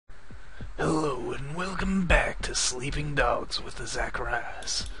welcome back to Sleeping Dogs with the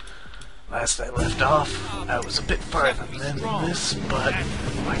Zachorios. Last I left off, I was a bit farther than this, but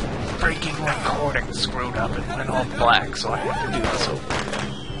my freaking recording screwed up and went all black, so I had to do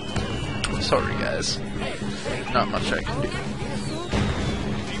so. Sorry guys, not much I can do.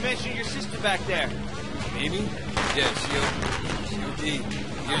 You mentioned your sister back there. Amy? Yeah, she OD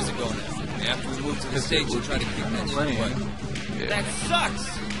years ago now. After we moved to the States, we tried to keep that shit away. Yeah. That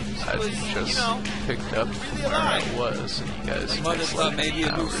sucks! I just picked up from where I was, and you guys Mother thought like maybe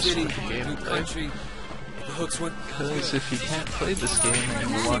a new city, game new country. The hooks went. Because if you can't play this game and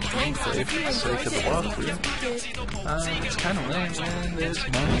you watch me play for the sake of the walkthrough, it's kind of lame and there's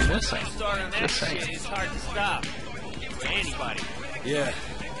money missing. Just saying. It's hard to stop. For anybody. Yeah.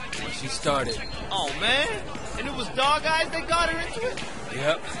 When she started. Oh man! And it was Dog Eyes that got her into it?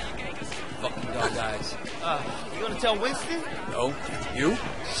 Yep. Fucking Dog Eyes. You gonna tell Winston? No. You?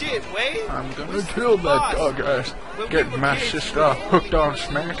 Shit, Wade. I'm gonna kill that Dog Eyes. Get my sister hooked on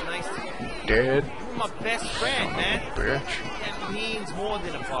smack. Dead. You're my best friend, man. Bitch. That means more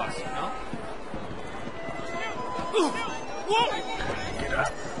than a boss, you know? Get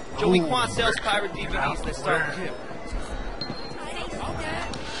up. Joey Kwan sells pirate DVDs. Let's start with him.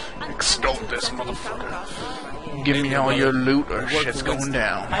 Extol this motherfucker. Give me all your loot or shit's going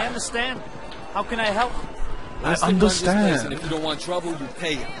down. I understand. How can I help? I understand. If you don't want trouble, you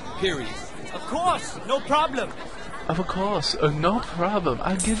pay it. Period. Of course, no problem. Of course, no problem.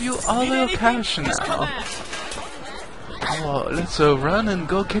 I'll give you all your cash now. Oh, let's run and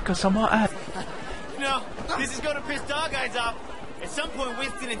go kick some more ass. No, this is gonna piss Dog Eyes off. At some point,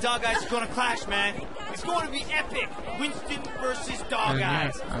 Winston and Dog Eyes are gonna clash, man. It's going to be epic. Winston versus Dog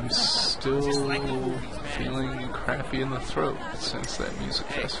Eyes. I'm still feeling crappy in the throat since that music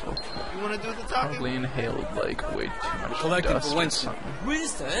festival. You wanna do the talking? Probably inhaled like way too much Collecting dust for or Winston. something.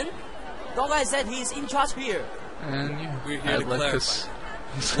 Winston? Dog Eye said he's in charge here. And yeah, We're here I'd to like to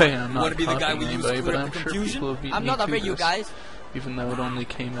clarify. say I'm not wanna be the guy copying we use to anybody, but clear up I'm the sure confusion? people have beat I'm me not to afraid you this, guys. even though it only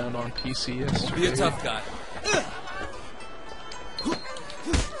came out on PC yesterday. Be a tough guy.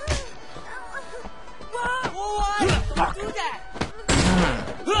 Fuck. Do that.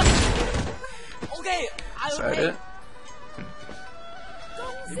 Okay, Is that it?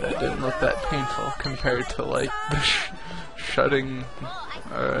 That didn't look that painful compared to like the shutting,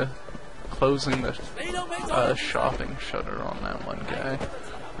 closing the shopping shutter on that one guy.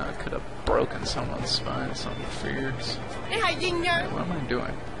 I could have broken someone's spine, something fierce. Hey, what am I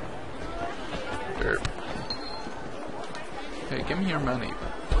doing? Derp. Hey, give me your money,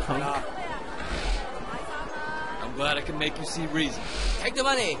 punk. I'm glad I can make you see reason. Take the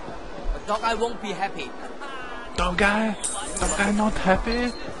money. But Dog Eye won't be happy. Dog guy not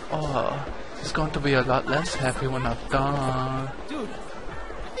happy? Oh, he's going to be a lot less happy when I'm done. Dude,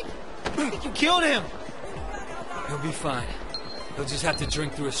 I think you killed him. He'll be fine. He'll just have to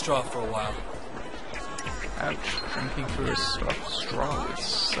drink through a straw for a while. Ouch, drinking through a straw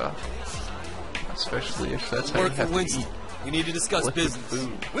is especially if that's how you Work for have to Winston. eat We need to discuss liquid business.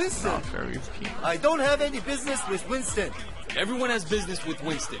 food. Winston! Not very appealing. I don't have any business with Winston. Everyone has business with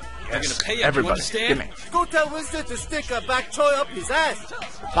Winston. You're Yes, gonna pay it, everybody, you understand? give me. Go tell Winston to stick a bak choy up his ass.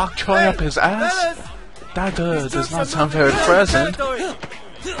 Bok choy up his ass? Fellas, That he's does doing not some sound very moving pleasant. territory.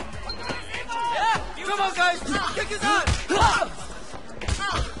 Come on, guys, kick his ass.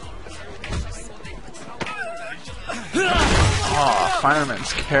 Aw,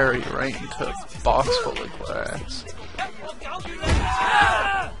 fireman's carry right into a box full of glass.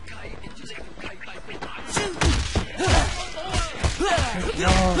 Kick your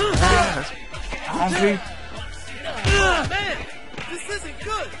ass, honky. Man, this isn't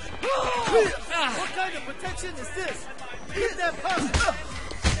good. What kind of protection is this? Get that pump.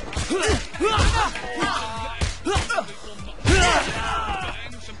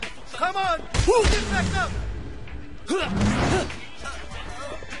 Come on, get back up.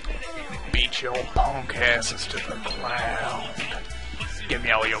 Beat your punk asses to the ground. Give me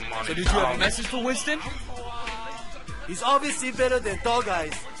all your money. So did you have a punk. message for Winston? He's obviously better than Dog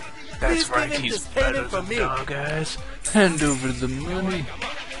Eyes. That's Please right, give him he's this better payment from than me. Dog Eyes. Hand over the money.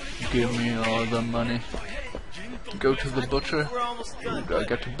 Give me all the money. Go to the butcher. Ooh, do I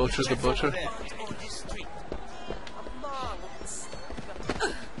get to butcher the butcher?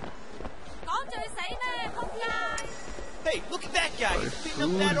 Hey, look at that guy. He's beating up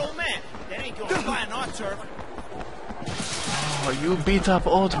that old man. That ain't gonna fly on our turf. Oh, you beat up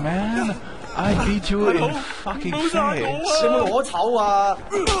old man? I beat you in fucking face.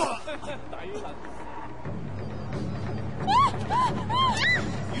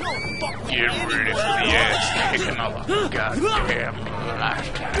 Get ready for the ass kicking of a goddamn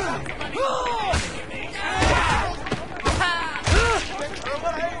lifetime.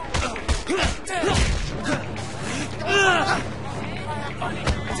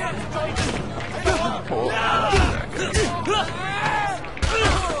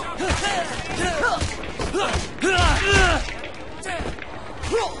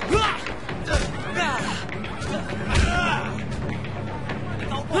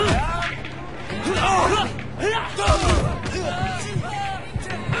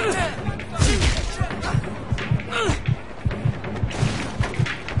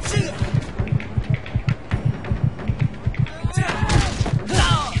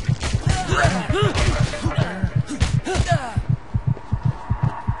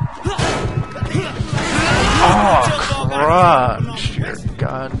 Oh, crunch your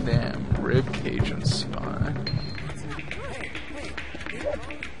goddamn ribcage and spine.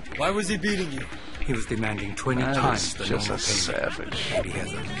 Why was he beating you? He was demanding 20 That times is the just normal a savage, payment. He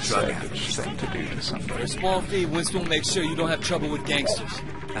has a drug savage habit. thing to do to somebody. For a small fee, Winston will make sure you don't have trouble with gangsters.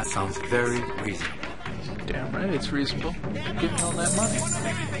 That sounds very reasonable. Damn right, it's reasonable. Give me all that money.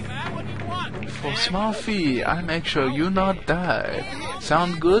 For a small fee, I make sure you not die.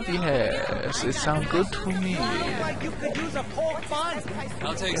 Sound good? Yes, it sound good to me.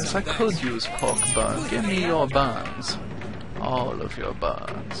 I'll take Yes, some. I could use pork bun. Give me your buns. All of your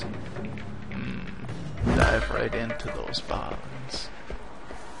buns. Dive right into those buns.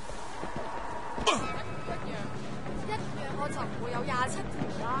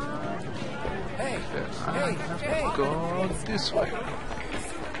 Go this way.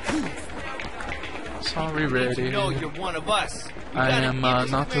 Sorry, ready. You know you're one of us. I am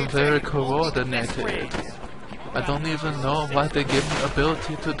not very coordinated. I don't even know why they give me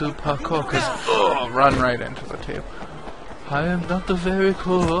ability to do parkour, cause run right into the table. I am not very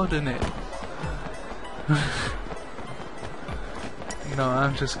coordinated. No,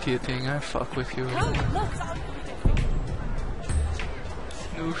 I'm just kidding. I fuck with you.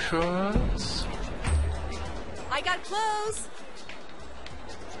 New shorts. I got clothes.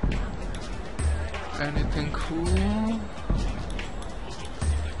 Anything cool?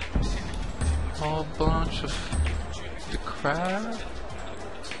 Whole bunch of the crab.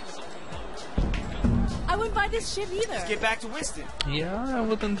 I wouldn't buy this shit either. Let's get back to Winston. Yeah, I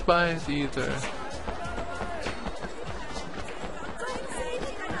wouldn't buy it either.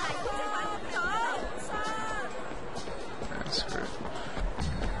 That's weird.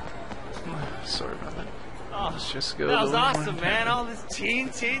 Sorry about that. Let's just go. That was a little awesome, more man. All this teen.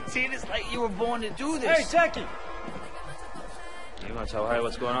 It's like you were born to do this. Hey, Jackie! You want to tell Harry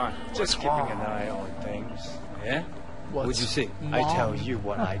what's going on? Just keeping wrong? an eye on things. Yeah? What'd you see? I tell you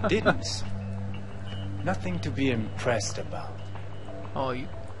what I didn't see. Nothing to be impressed about. Oh, you.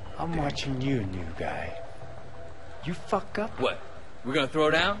 I'm watching you, new guy. You fuck up? What? We're gonna throw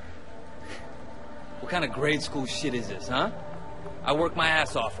down? What kind of grade school shit is this, huh? I work my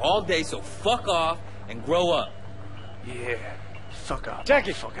ass off all day, so fuck off and grow up. Yeah. Fuck up.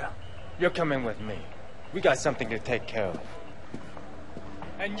 Jackie! Fuck up. You're coming with me. We got something to take care of.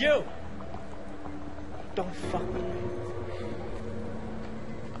 And you! Don't fuck with me.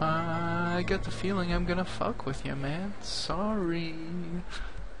 I get the feeling I'm gonna fuck with you, man. Sorry.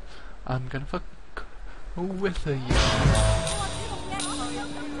 I'm gonna fuck with you.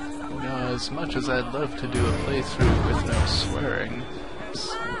 You know, as much as I'd love to do a playthrough with no swearing,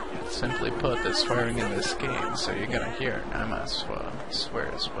 simply put, there's swearing in this game, so you're gonna hear it. I might as well swear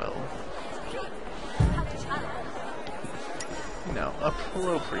as well. You know,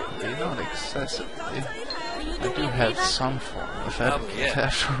 appropriately, not excessively. I do have some form of etiquette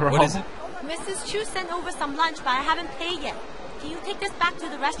after all. What is it? Mrs. Chu sent over some lunch, but I haven't paid yet. Can you take this back to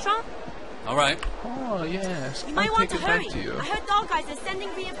the restaurant? All right. Oh, yes. You might I'll want take to it hurry. back to you. I heard dog guys are sending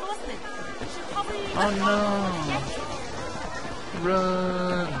reinforcement. We should probably... Oh, no.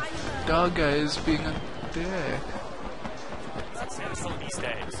 Run. Dog guy is being a dick. These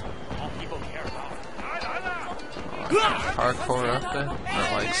days, all people care about. Hardcore up there, or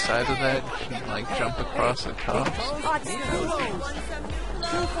like side of that, and like jump across the tops.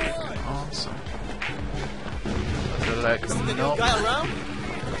 Freaking awesome. They're like, nope.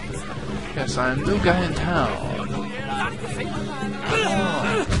 Yes, I'm new guy in town.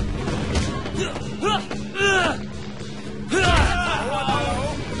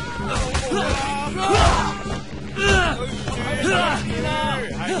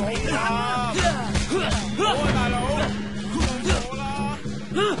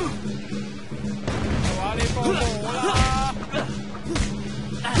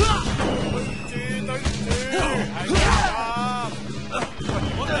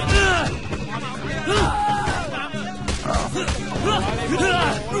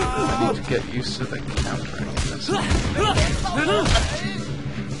 I need to get used to the countering of this.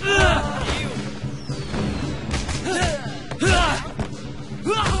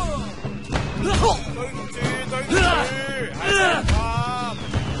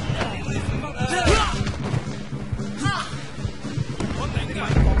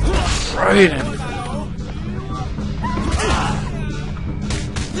 Right in.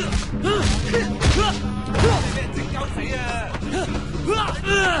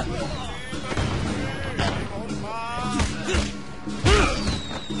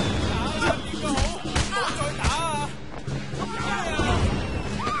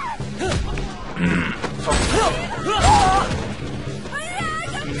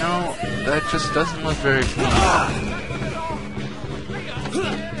 No, that just doesn't look very fun.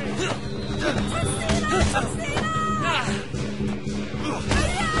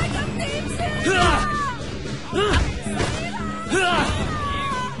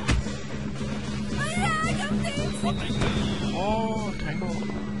 Oh, tangle.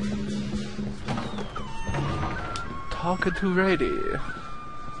 Talking to Rady.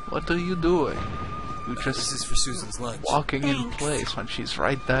 What are you doing? You just This is for Susan's lunch. walking in place when she's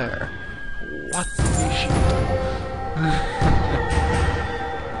right there. What is she doing?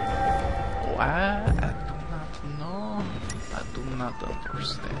 What? I do not know. I do not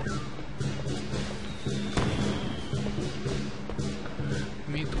understand.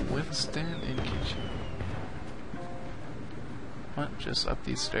 Meet Winston in kitchen. What? Just up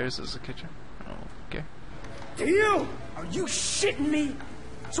these stairs is the kitchen? Oh, okay. You! Are you shitting me?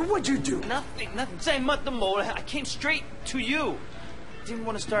 So what'd you do? Nothing. Say乜都冇. I came straight to you. Didn't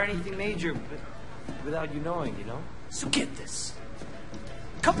want to start anything major, but without you knowing, you know? So get this.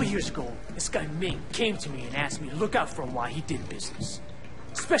 A couple years ago, this guy Ming came to me and asked me to look out for him while he did business.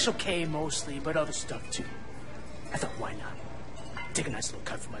 Special K mostly, but other stuff too. I thought, why not? Take a nice little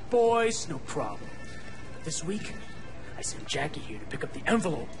cut for my boys, no problem. This week, I sent Jackie here to pick up the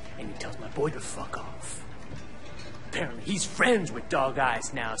envelope, and he tells my boy to fuck off. Apparently, he's friends with Dog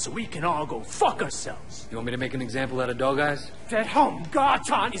Eyes now, so we can all go fuck ourselves. You want me to make an example out of Dog Eyes? That home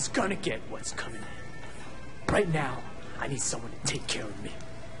Garton is gonna get what's coming. Right now, I need someone to take care of me.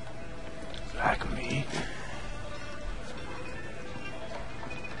 Like me?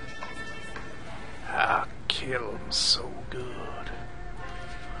 I'll kill him so good.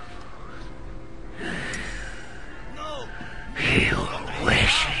 He'll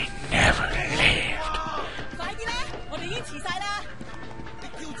wish he never lived. 快啲啦，我哋已經遲晒啦。你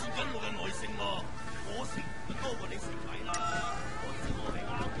挑戰緊我嘅耐性喎，我食會多過你食米啦，我知我係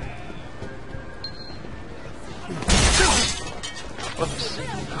啱嘅。 Oops.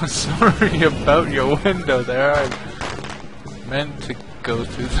 Sorry about your window there. I meant to go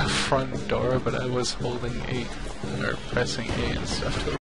through the front door, but I was holding A or pressing A and stuff to